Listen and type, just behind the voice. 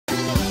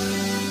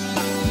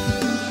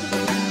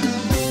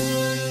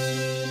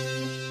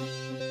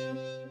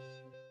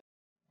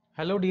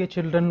Hello dear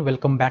children,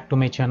 welcome back to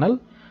my channel.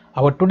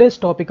 Our today's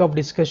topic of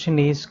discussion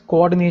is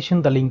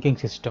coordination, the linking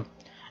system.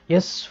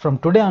 Yes, from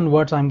today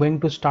onwards I am going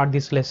to start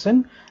this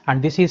lesson,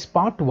 and this is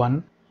part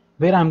 1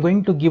 where I am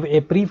going to give a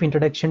brief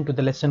introduction to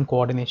the lesson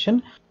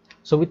coordination.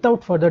 So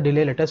without further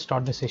delay, let us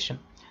start the session.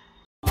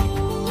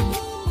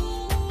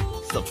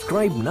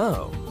 Subscribe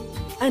now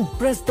and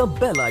press the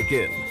bell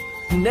icon.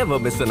 Never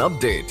miss an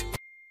update.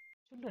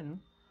 Children,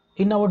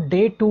 in our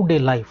day-to-day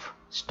life,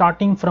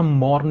 starting from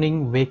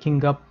morning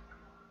waking up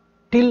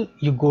till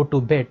you go to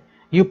bed,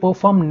 you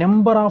perform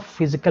number of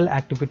physical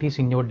activities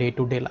in your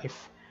day-to-day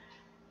life.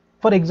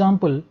 For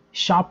example,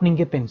 sharpening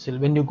a pencil.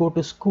 When you go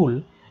to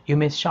school, you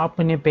may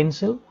sharpen a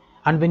pencil,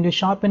 and when you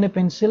sharpen a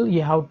pencil,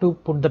 you have to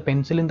put the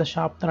pencil in the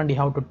sharpener and you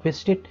have to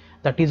twist it.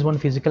 That is one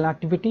physical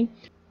activity.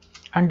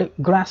 And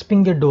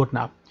grasping a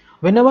doorknob.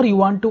 Whenever you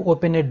want to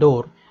open a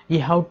door,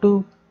 you have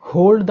to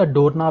hold the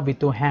doorknob with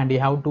your hand.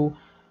 You have to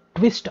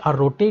twist or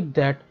rotate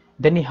that,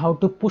 then you have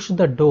to push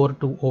the door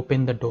to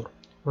open the door.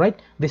 Right?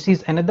 This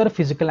is another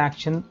physical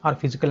action or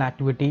physical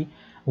activity.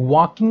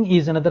 Walking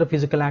is another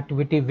physical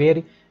activity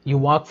where you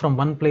walk from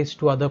one place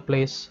to other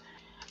place.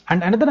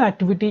 And another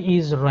activity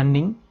is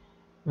running.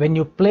 When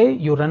you play,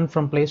 you run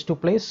from place to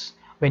place.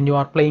 When you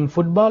are playing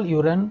football,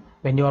 you run.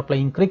 When you are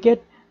playing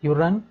cricket, you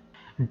run.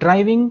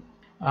 Driving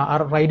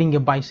or riding a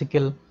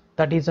bicycle,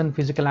 that is a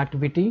physical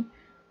activity.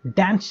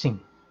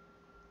 Dancing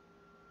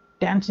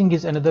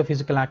is another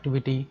physical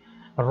activity.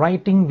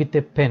 Writing with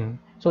a pen.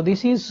 So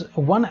this is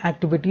one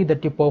activity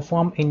that you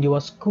perform in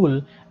your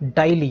school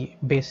daily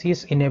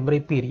basis in every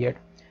period.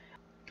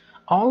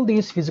 All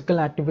these physical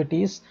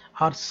activities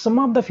are some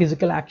of the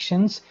physical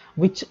actions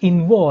which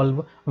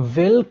involve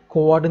well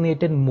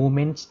coordinated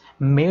movements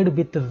made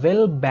with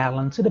well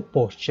balanced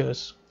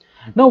postures.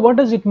 Now what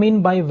does it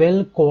mean by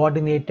well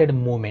coordinated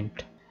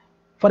movement?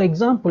 For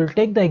example,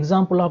 take the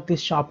example of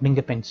this sharpening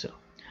a pencil.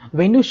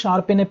 When you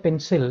sharpen a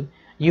pencil,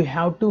 you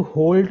have to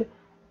hold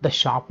the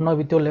sharpener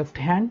with your left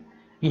hand.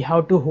 You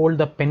have to hold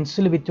the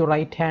pencil with your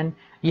right hand.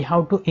 You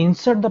have to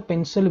insert the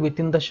pencil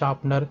within the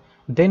sharpener.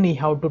 Then you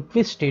have to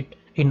twist it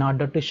in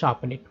order to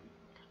sharpen it.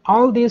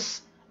 All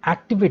these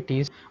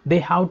activities, they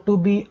have to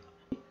be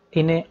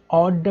in a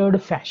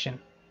ordered fashion.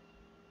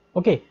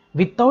 Okay,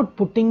 without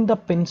putting the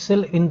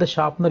pencil in the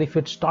sharpener, if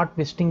you start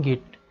twisting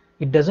it,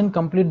 it doesn't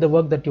complete the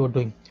work that you're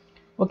doing.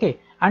 Okay,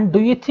 and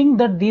do you think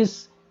that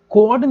this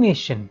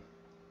coordination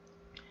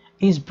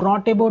is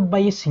brought about by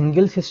a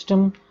single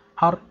system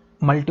or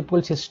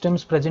multiple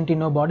systems present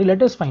in our body?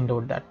 Let us find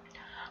out that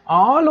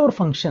all our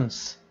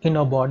functions in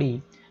our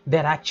body, they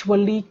are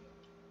actually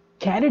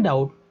carried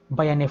out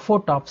by an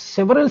effort of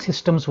several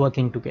systems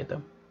working together.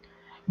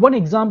 One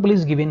example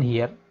is given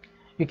here.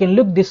 You can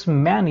look, this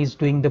man is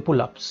doing the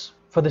pull-ups.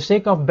 For the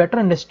sake of better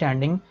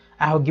understanding,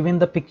 I have given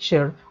the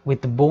picture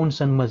with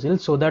bones and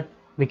muscles so that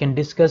we can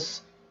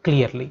discuss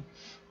clearly,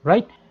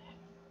 right?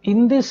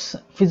 In this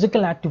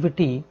physical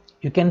activity,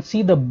 you can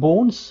see the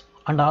bones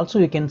and also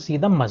you can see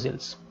the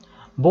muscles.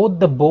 Both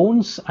the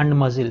bones and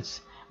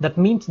muscles, that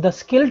means the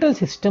skeletal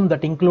system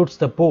that includes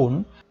the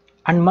bone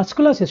and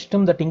muscular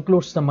system that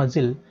includes the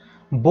muscle,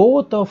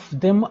 both of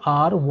them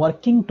are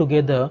working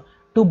together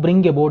to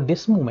bring about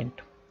this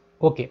movement.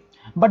 Okay,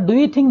 but do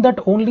you think that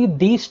only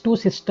these two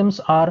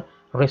systems are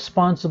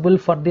responsible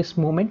for this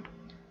movement?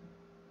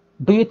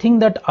 Do you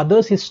think that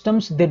other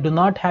systems, they do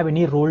not have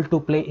any role to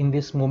play in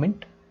this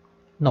movement?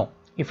 No.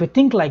 If you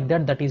think like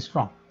that, that is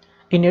wrong.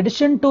 In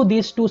addition to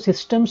these two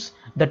systems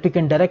that you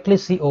can directly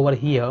see over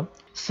here,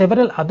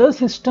 several other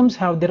systems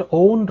have their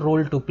own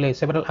role to play.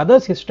 Several other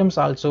systems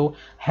also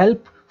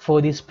help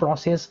for this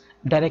process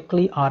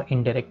directly or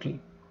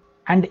indirectly.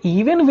 And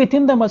even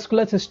within the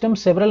muscular system,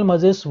 several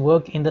muscles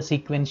work in the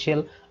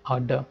sequential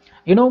order.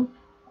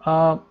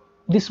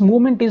 This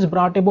movement is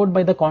brought about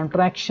by the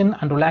contraction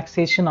and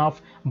relaxation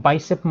of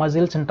bicep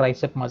muscles and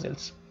tricep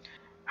muscles.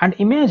 And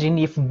imagine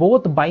if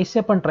both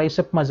bicep and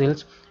tricep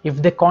muscles,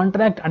 if they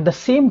contract at the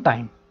same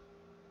time,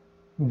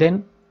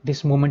 then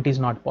this movement is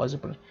not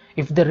possible.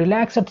 If they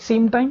relax at the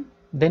same time,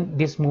 then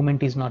this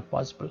movement is not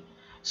possible.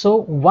 So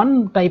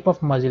one type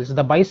of muscles,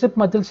 the bicep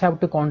muscles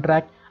have to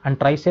contract and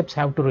triceps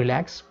have to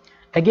relax.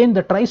 Again,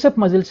 the tricep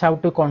muscles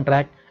have to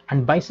contract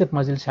and bicep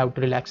muscles have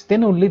to relax.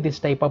 Then only this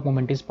type of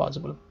movement is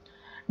possible.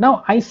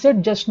 Now, I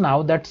said just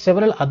now that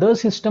several other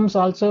systems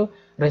also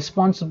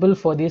responsible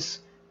for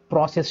this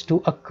process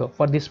to occur,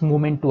 for this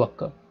movement to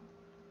occur.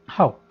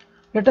 How?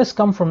 Let us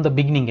come from the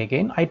beginning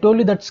again. I told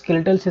you that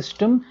skeletal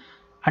system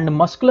and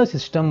muscular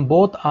system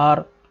both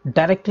are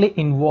directly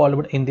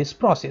involved in this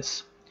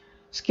process.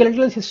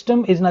 Skeletal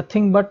system is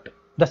nothing but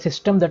the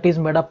system that is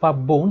made up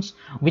of bones,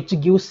 which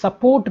gives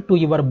support to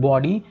your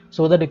body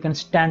so that you can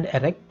stand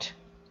erect.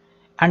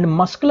 And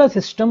muscular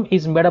system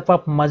is made up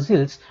of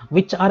muscles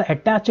which are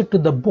attached to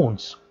the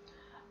bones.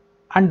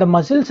 And the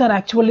muscles are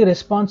actually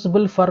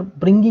responsible for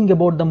bringing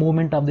about the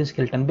movement of the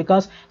skeleton,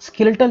 because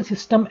skeletal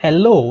system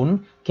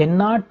alone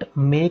cannot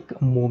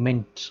make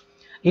movements.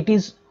 It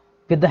is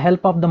with the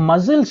help of the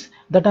muscles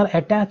that are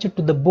attached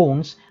to the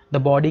bones the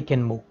body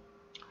can move.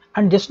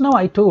 And just now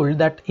I told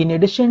that in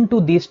addition to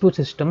these two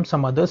systems,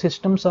 some other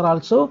systems are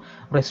also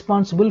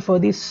responsible for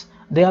this.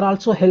 They are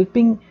also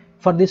helping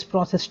for this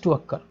process to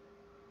occur.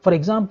 For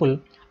example,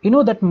 you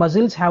know that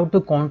muscles have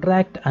to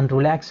contract and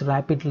relax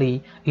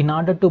rapidly in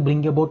order to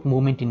bring about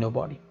movement in your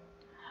body.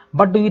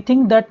 But do you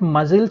think that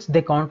muscles,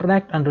 they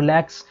contract and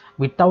relax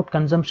without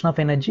consumption of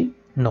energy?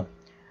 No.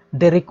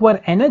 They require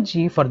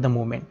energy for the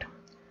movement.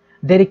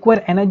 They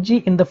require energy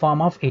in the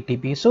form of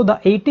ATP. So the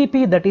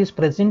ATP that is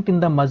present in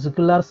the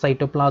muscular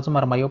cytoplasm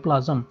or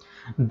myoplasm,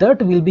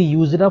 that will be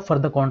used up for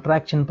the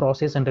contraction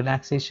process and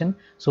relaxation,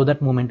 so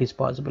that movement is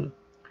possible.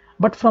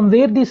 But from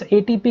where this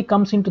ATP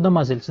comes into the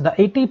muscles? The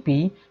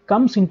ATP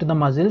comes into the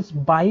muscles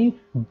by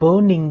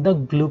burning the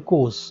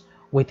glucose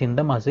within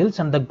the muscles,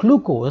 and the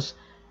glucose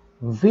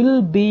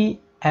will be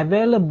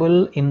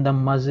available in the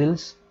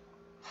muscles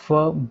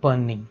for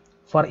burning,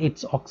 for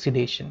its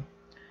oxidation.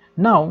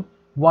 Now,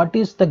 what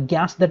is the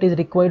gas that is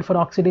required for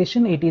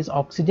oxidation? It is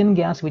oxygen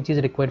gas which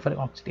is required for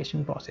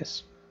oxidation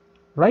process,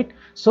 right?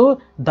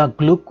 So the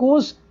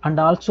glucose and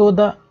also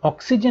the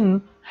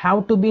oxygen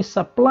have to be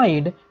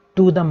supplied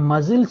to the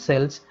muscle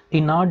cells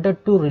in order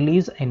to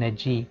release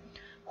energy.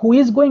 Who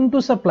is going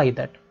to supply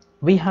that?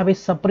 We have a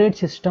separate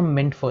system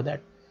meant for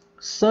that,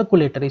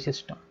 circulatory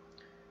system.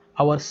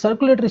 Our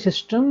circulatory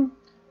system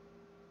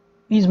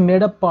is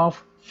made up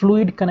of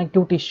fluid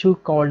connective tissue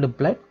called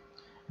blood.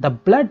 The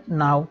blood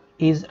now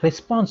is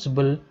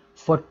responsible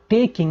for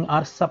taking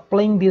or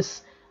supplying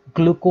this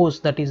glucose,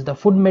 that is the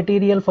food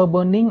material for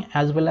burning,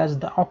 as well as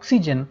the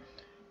oxygen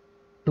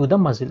to the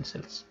muscle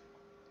cells.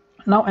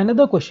 Now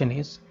another question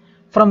is,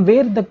 from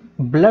where the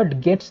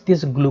blood gets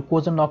this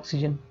glucose and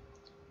oxygen?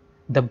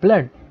 The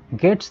blood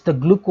gets the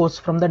glucose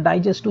from the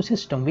digestive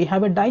system. We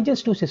have a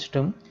digestive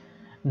system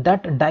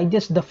that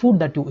digests the food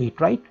that you eat,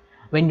 right?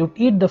 When you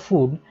eat the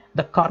food,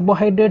 the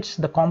carbohydrates,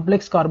 the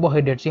complex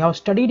carbohydrates, you have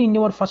studied in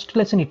your first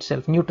lesson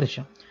itself,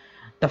 nutrition.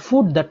 The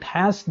food that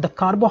has the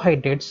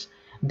carbohydrates,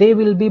 they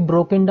will be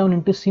broken down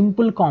into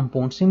simple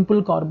compounds,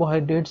 simple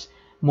carbohydrates,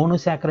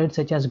 monosaccharides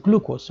such as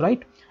glucose,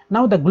 right?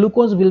 Now the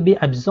glucose will be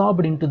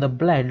absorbed into the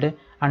blood,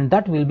 and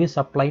that will be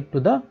supplied to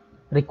the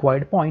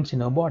required points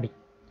in our body.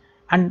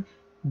 And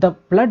the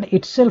blood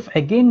itself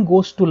again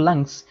goes to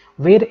lungs,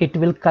 where it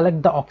will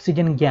collect the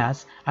oxygen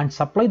gas and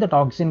supply that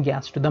oxygen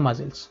gas to the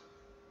muscles,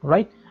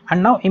 right?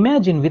 And now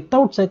imagine,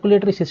 without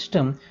circulatory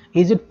system,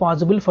 is it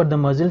possible for the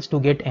muscles to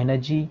get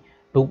energy,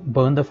 to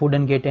burn the food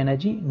and get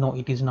energy? No,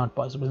 it is not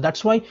possible.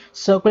 That's why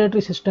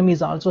circulatory system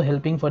is also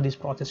helping for this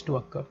process to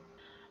occur.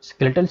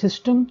 Skeletal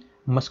system,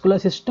 muscular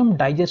system,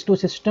 digestive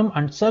system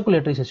and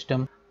circulatory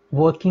system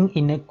working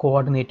in a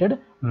coordinated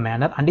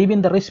manner, and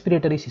even the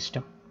respiratory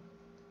system.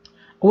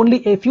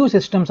 Only a few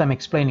systems I'm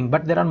explaining,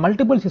 but there are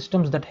multiple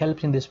systems that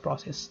helps in this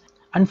process.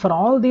 And for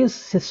all these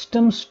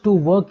systems to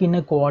work in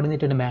a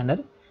coordinated manner,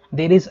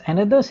 there is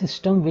another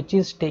system which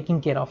is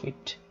taking care of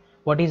it.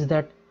 What is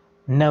that?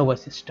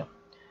 Nervous system.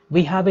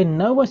 We have a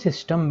nervous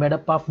system made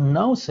up of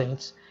nerve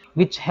cells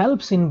which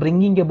helps in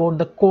bringing about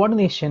the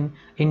coordination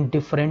in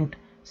different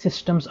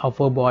systems of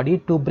our body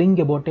to bring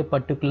about a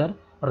particular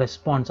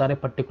response or a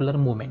particular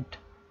movement.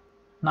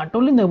 Not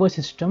only nervous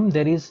system,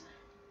 there is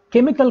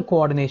chemical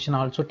coordination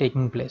also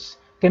taking place.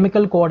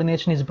 Chemical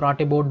coordination is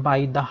brought about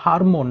by the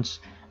hormones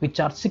which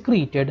are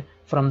secreted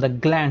from the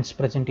glands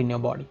present in your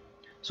body.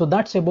 So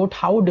that's about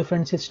how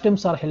different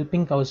systems are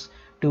helping us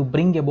to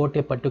bring about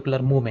a particular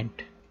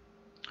movement.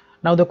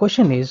 Now the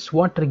question is,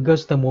 what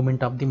triggers the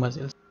movement of the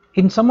muscles?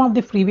 In some of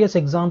the previous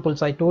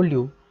examples I told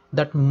you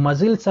that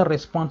muscles are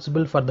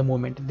responsible for the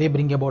movement, they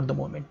bring about the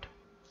movement.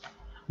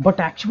 But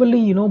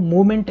actually,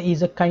 movement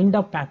is a kind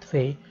of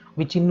pathway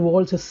which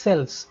involves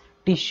cells,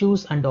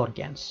 tissues and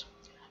organs.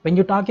 When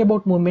you talk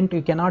about movement,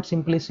 you cannot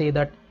simply say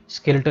that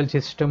skeletal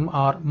system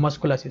or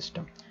muscular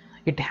system.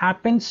 It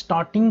happens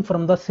starting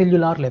from the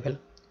cellular level.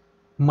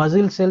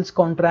 Muscle cells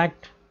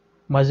contract,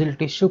 muscle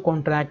tissue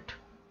contract,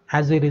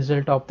 as a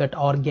result of that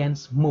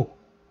organs move,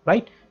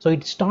 right? So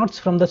it starts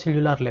from the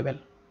cellular level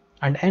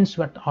and ends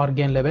at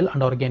organ level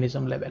and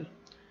organism level.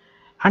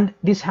 And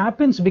this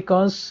happens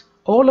because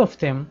all of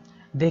them,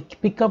 they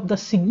pick up the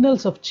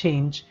signals of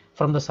change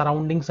from the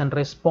surroundings and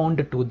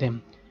respond to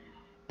them.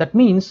 That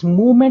means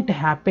movement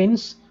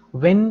happens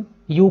when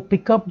you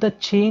pick up the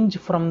change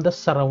from the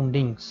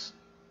surroundings.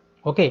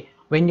 Okay,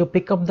 when you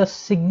pick up the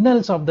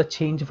signals of the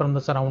change from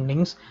the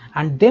surroundings,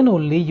 and then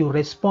only you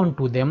respond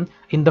to them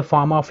in the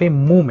form of a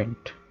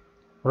movement,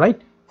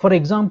 right? For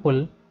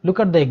example, look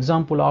at the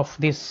example of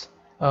this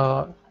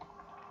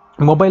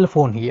mobile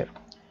phone here.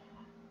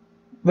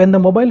 When the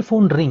mobile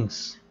phone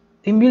rings,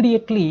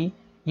 immediately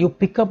you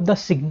pick up the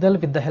signal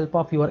with the help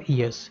of your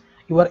ears.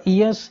 Your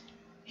ears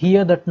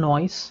hear that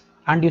noise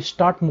and you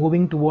start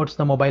moving towards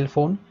the mobile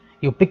phone.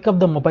 You pick up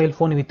the mobile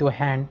phone with your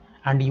hand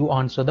and you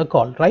answer the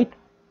call, right?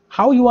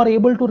 How you are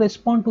able to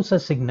respond to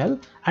such signal?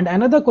 And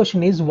another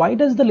question is, why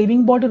does the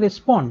living body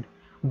respond?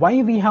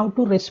 Why we have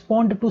to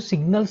respond to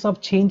signals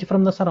of change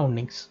from the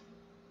surroundings?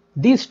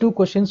 These two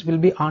questions will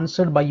be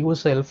answered by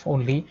yourself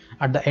only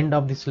at the end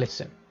of this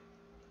lesson.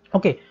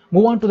 Okay,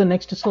 move on to the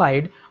next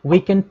slide. We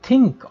can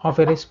think of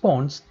a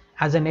response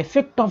as an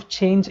effect of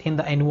change in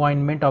the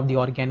environment of the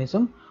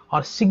organism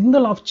or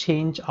signal of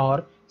change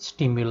or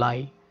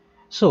stimuli.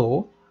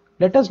 So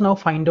let us now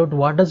find out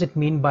what does it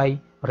mean by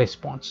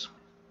response.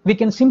 We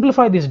can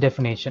simplify this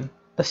definition.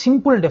 The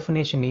simple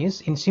definition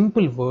is, in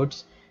simple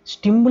words,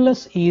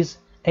 stimulus is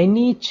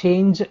any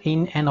change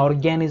in an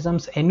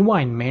organism's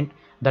environment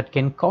that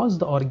can cause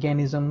the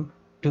organism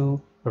to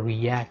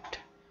react.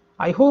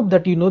 I hope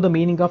that you know the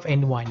meaning of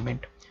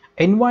environment.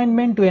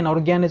 Environment to an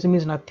organism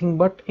is nothing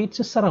but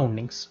its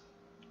surroundings,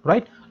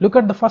 right? Look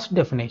at the first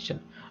definition.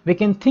 We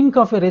can think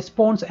of a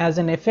response as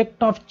an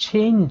effect of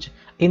change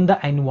in the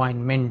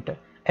environment.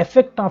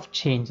 Effect of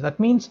change, that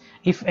means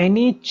if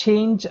any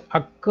change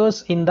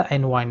occurs in the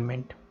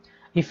environment,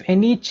 if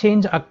any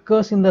change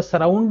occurs in the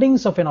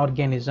surroundings of an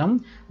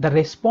organism, the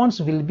response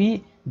will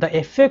be the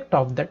effect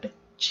of that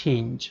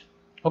change.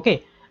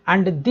 Okay,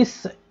 and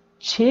this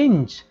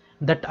change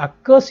that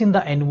occurs in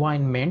the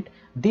environment,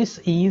 this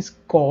is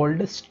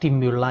called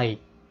stimuli.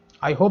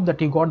 I hope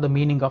that you got the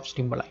meaning of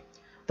stimuli.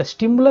 The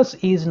stimulus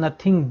is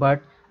nothing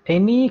but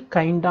any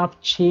kind of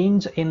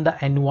change in the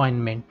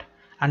environment,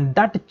 and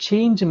that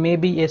change may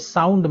be a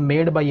sound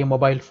made by a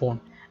mobile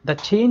phone. The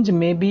change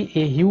may be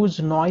a huge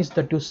noise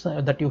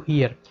that you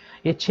hear.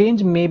 A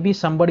change may be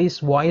somebody's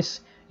voice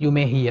you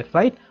may hear,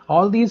 right?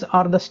 All these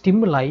are the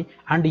stimuli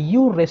and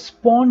you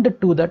respond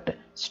to that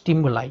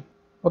stimuli.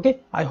 Okay,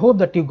 I hope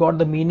that you got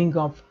the meaning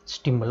of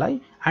stimuli,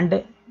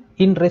 and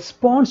in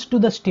response to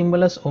the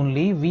stimulus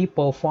only we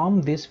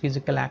perform these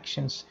physical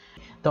actions.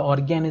 The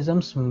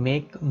organisms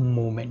make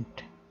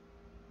movement,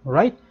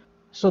 right?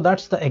 So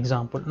that's the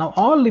example. Now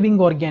all living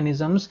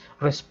organisms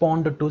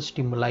respond to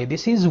stimuli.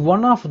 This is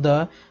one of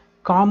the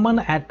common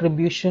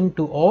attribution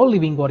to all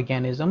living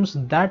organisms,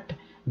 that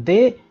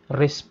they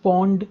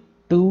respond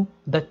to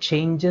the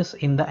changes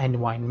in the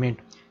environment,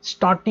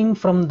 starting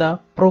from the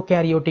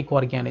prokaryotic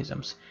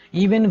organisms.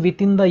 Even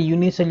within the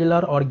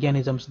unicellular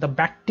organisms, the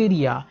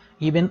bacteria,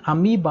 even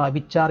amoeba,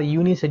 which are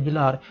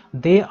unicellular,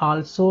 they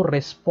also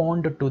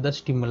respond to the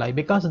stimuli,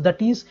 because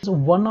that is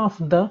one of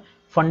the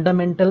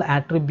fundamental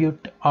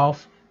attribute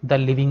of the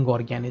living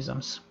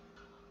organisms.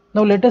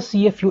 Now let us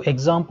see a few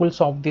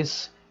examples of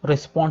this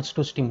response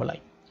to stimuli.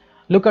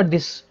 Look at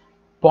this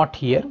pot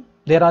here.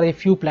 There are a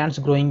few plants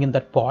growing in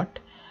that pot,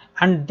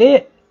 and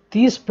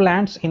these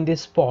plants in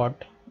this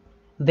pot,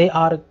 they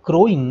are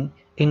growing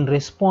in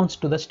response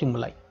to the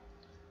stimuli.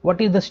 What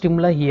is the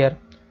stimuli here?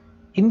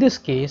 In this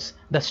case,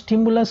 the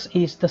stimulus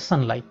is the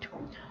sunlight.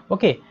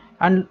 Okay,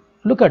 and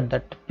look at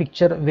that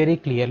picture very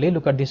clearly.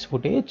 Look at this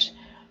footage.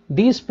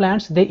 These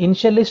plants, they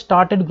initially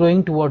started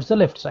growing towards the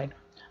left side.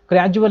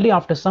 Gradually,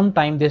 after some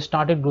time, they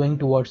started growing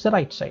towards the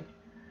right side.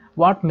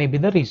 What may be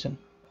the reason?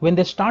 When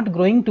they start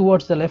growing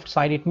towards the left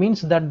side, it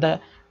means that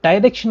the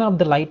direction of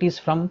the light is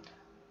from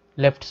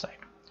left side.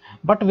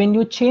 But when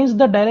you change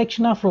the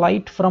direction of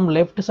light from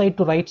left side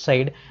to right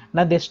side,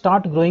 now they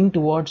start growing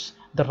towards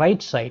the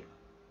right side.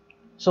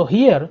 So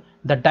here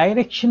the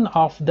direction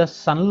of the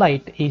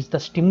sunlight is the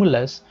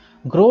stimulus.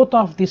 Growth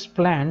of these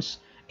plants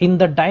in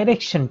the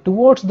direction,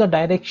 towards the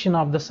direction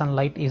of the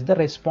sunlight, is the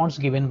response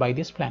given by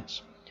these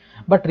plants.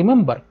 But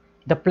remember,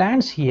 the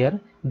plants here,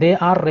 they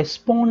are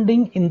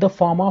responding in the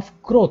form of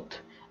growth.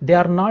 They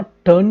are not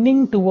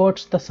turning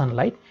towards the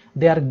sunlight,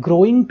 they are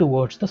growing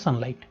towards the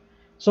sunlight.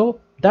 So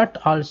that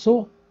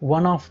also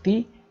one of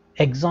the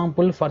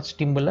example for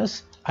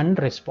stimulus and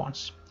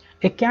response.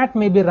 A cat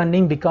may be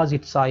running because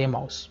it saw a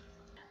mouse.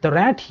 The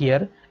rat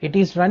here, it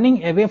is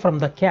running away from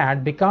the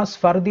cat because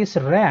for this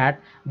rat,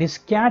 this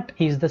cat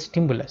is the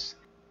stimulus.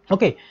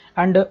 Okay,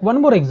 and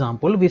one more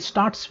example, we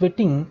start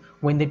sweating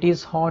when it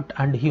is hot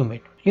and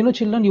humid. You know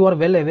children, you are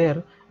well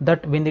aware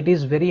that when it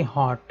is very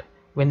hot,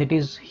 when it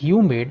is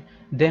humid,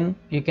 then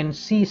you can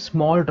see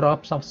small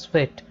drops of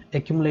sweat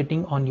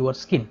accumulating on your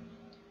skin.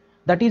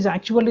 That is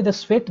actually the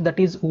sweat that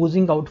is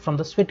oozing out from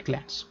the sweat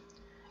glands.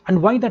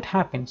 And why that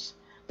happens?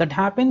 That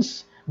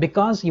happens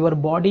because your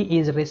body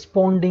is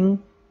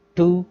responding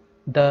to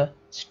the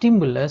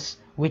stimulus,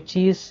 which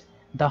is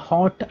the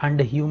hot and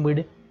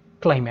humid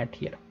climate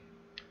here.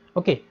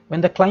 Okay,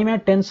 when the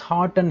climate turns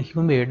hot and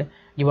humid,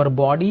 your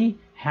body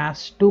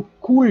has to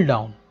cool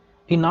down.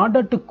 In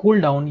order to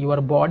cool down,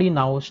 your body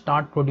now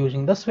start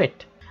producing the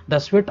sweat. The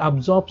sweat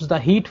absorbs the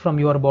heat from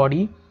your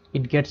body,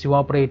 it gets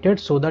evaporated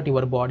so that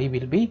your body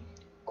will be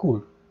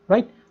cool,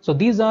 right? So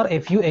these are a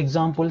few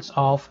examples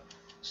of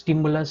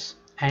stimulus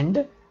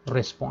and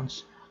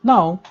response.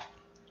 Now,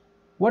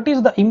 what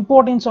is the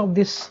importance of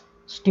this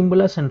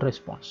stimulus and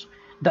response?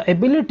 The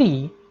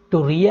ability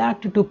to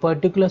react to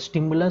particular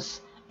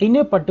stimulus in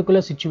a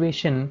particular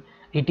situation,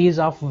 it is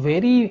of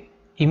very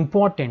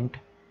important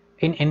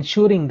in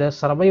ensuring the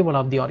survival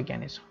of the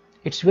organism.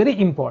 It's very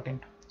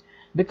important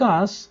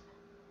because,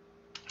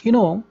 you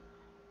know,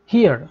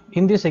 here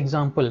in this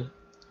example,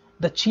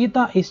 the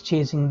cheetah is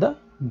chasing the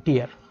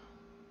deer,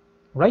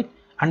 right?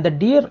 And the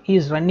deer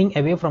is running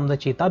away from the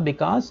cheetah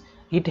because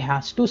it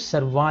has to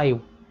survive.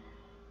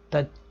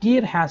 the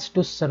deer has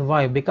to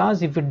survive,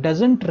 because if it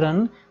doesn't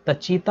run, the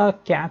cheetah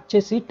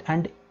catches it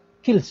and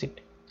kills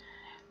it,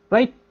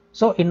 right?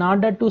 So in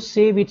order to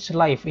save its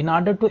life, in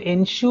order to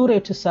ensure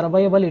its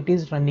survival, it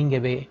is running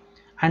away,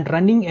 and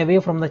running away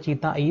from the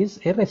cheetah is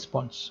a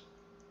response.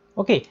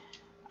 Okay,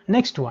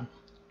 next one,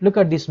 look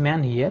at this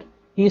man here.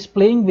 He is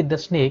playing with the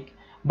snake,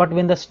 but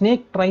when the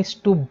snake tries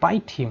to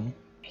bite him,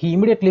 he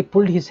immediately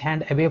pulled his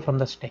hand away from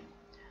the snake.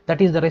 That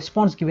is the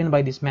response given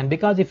by this man,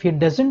 because if he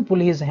doesn't pull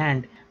his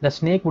hand, the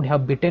snake would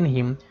have bitten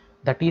him.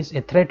 That is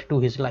a threat to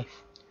his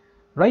life,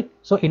 right?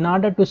 So in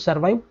order to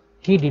survive,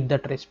 he did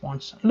that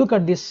response. Look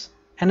at this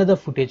another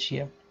footage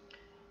here.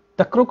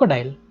 The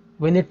crocodile,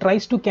 when it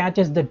tries to catch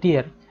the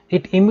deer,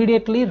 it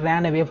immediately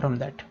ran away from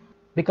that,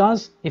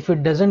 because if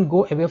it doesn't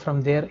go away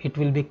from there, it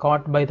will be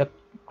caught by the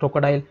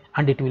crocodile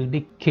and it will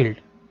be killed.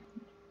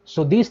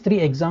 So these three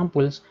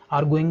examples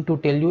are going to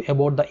tell you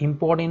about the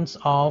importance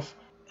of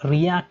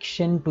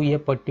reaction to a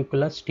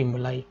particular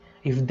stimuli.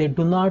 If they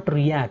do not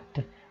react,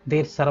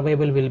 their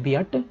survival will be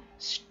at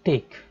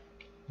stake,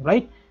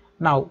 right?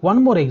 Now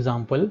one more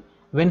example,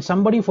 when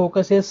somebody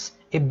focuses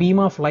a beam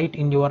of light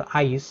in your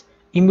eyes,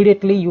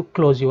 immediately you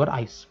close your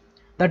eyes.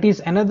 That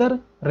is another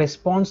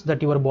response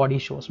that your body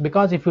shows,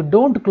 because if you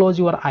don't close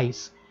your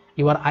eyes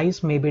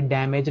may be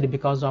damaged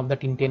because of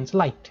that intense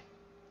light.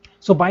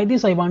 So by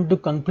this I want to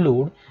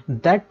conclude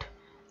that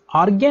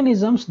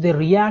organisms, they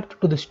react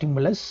to the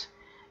stimulus.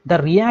 The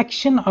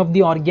reaction of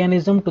the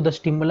organism to the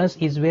stimulus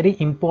is very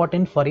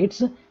important for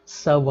its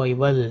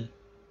survival.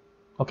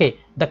 Okay,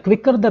 the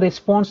quicker the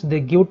response they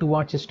give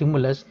towards a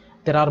stimulus,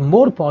 there are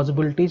more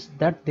possibilities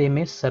that they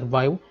may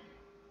survive.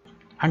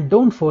 And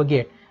don't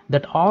forget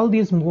that all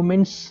these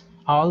movements,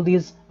 all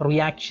these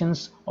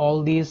reactions,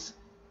 all these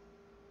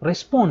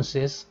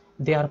responses,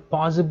 they are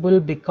possible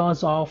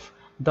because of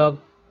the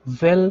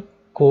well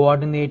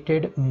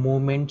coordinated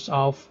movements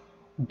of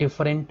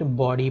different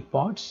body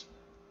parts,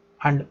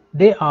 and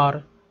they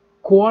are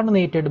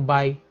coordinated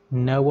by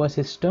nervous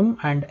system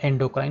and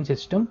endocrine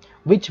system,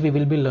 which we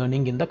will be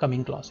learning in the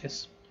coming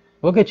classes.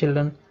 Okay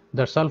children,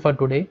 that's all for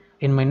today.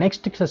 In my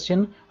next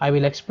session, I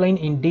will explain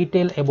in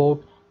detail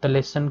about the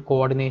lesson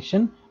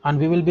coordination, and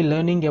we will be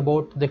learning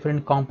about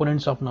different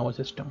components of nervous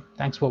system.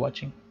 Thanks for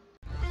watching.